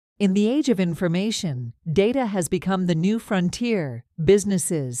In the age of information, data has become the new frontier.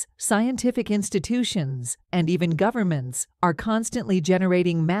 Businesses, scientific institutions, and even governments are constantly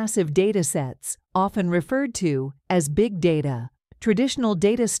generating massive datasets, often referred to as big data. Traditional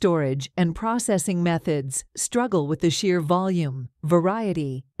data storage and processing methods struggle with the sheer volume,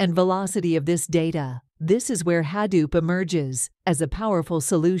 variety, and velocity of this data. This is where Hadoop emerges as a powerful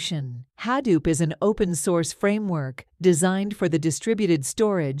solution. Hadoop is an open-source framework designed for the distributed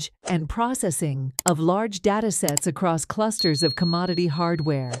storage and processing of large datasets across clusters of commodity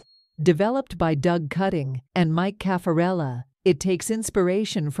hardware. Developed by Doug Cutting and Mike Cafarella, it takes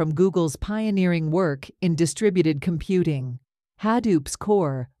inspiration from Google's pioneering work in distributed computing. Hadoop's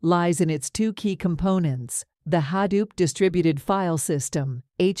core lies in its two key components, the Hadoop Distributed File System,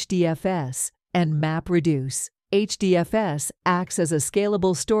 HDFS, and MapReduce. HDFS acts as a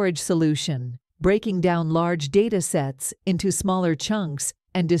scalable storage solution, breaking down large datasets into smaller chunks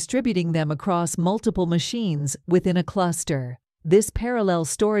and distributing them across multiple machines within a cluster. This parallel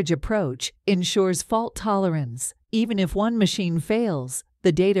storage approach ensures fault tolerance. Even if one machine fails,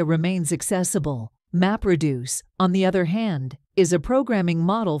 the data remains accessible. MapReduce, on the other hand, is a programming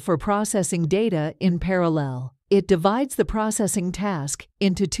model for processing data in parallel. It divides the processing task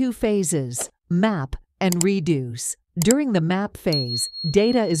into two phases, map and reduce. During the map phase,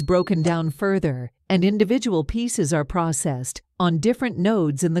 data is broken down further, and individual pieces are processed on different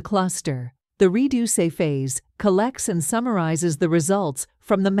nodes in the cluster. The reduce phase collects and summarizes the results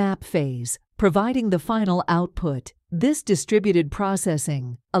from the map phase, providing the final output. This distributed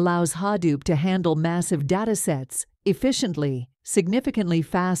processing allows Hadoop to handle massive datasets efficiently, significantly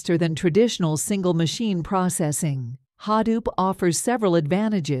faster than traditional single-machine processing. Hadoop offers several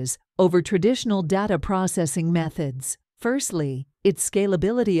advantages over traditional data processing methods. Firstly, its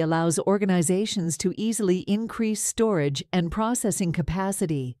scalability allows organizations to easily increase storage and processing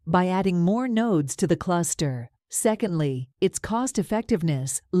capacity by adding more nodes to the cluster. Secondly, its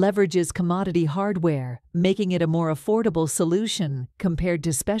cost-effectiveness leverages commodity hardware, making it a more affordable solution compared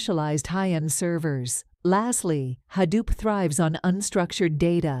to specialized high-end servers. Lastly, Hadoop thrives on unstructured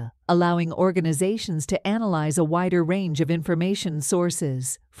data, allowing organizations to analyze a wider range of information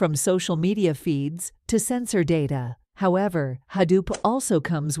sources, from social media feeds to sensor data. However, Hadoop also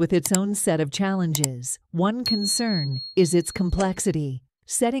comes with its own set of challenges. One concern is its complexity.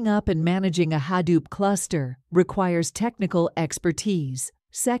 Setting up and managing a Hadoop cluster requires technical expertise.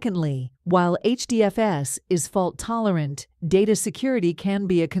 Secondly, while HDFS is fault-tolerant, data security can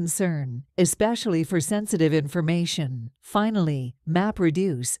be a concern, especially for sensitive information. Finally,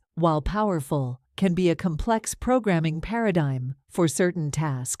 MapReduce, while powerful, can be a complex programming paradigm for certain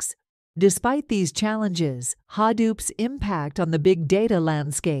tasks. Despite these challenges, Hadoop's impact on the big data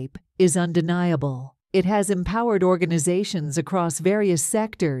landscape is undeniable. It has empowered organizations across various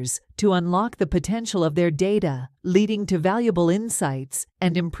sectors to unlock the potential of their data, leading to valuable insights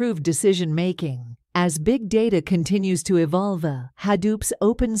and improved decision-making. As big data continues to evolve, Hadoop's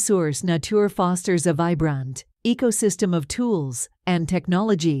open-source nature fosters a vibrant ecosystem of tools and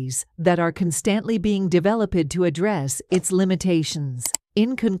technologies that are constantly being developed to address its limitations.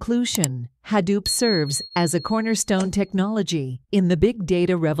 In conclusion, Hadoop serves as a cornerstone technology in the big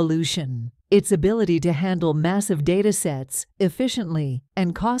data revolution. Its ability to handle massive datasets efficiently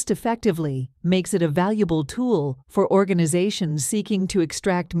and cost-effectively makes it a valuable tool for organizations seeking to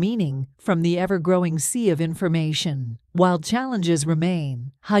extract meaning from the ever-growing sea of information. While challenges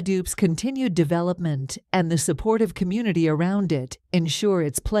remain, Hadoop's continued development and the supportive community around it ensure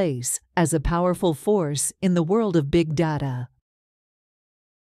its place as a powerful force in the world of big data.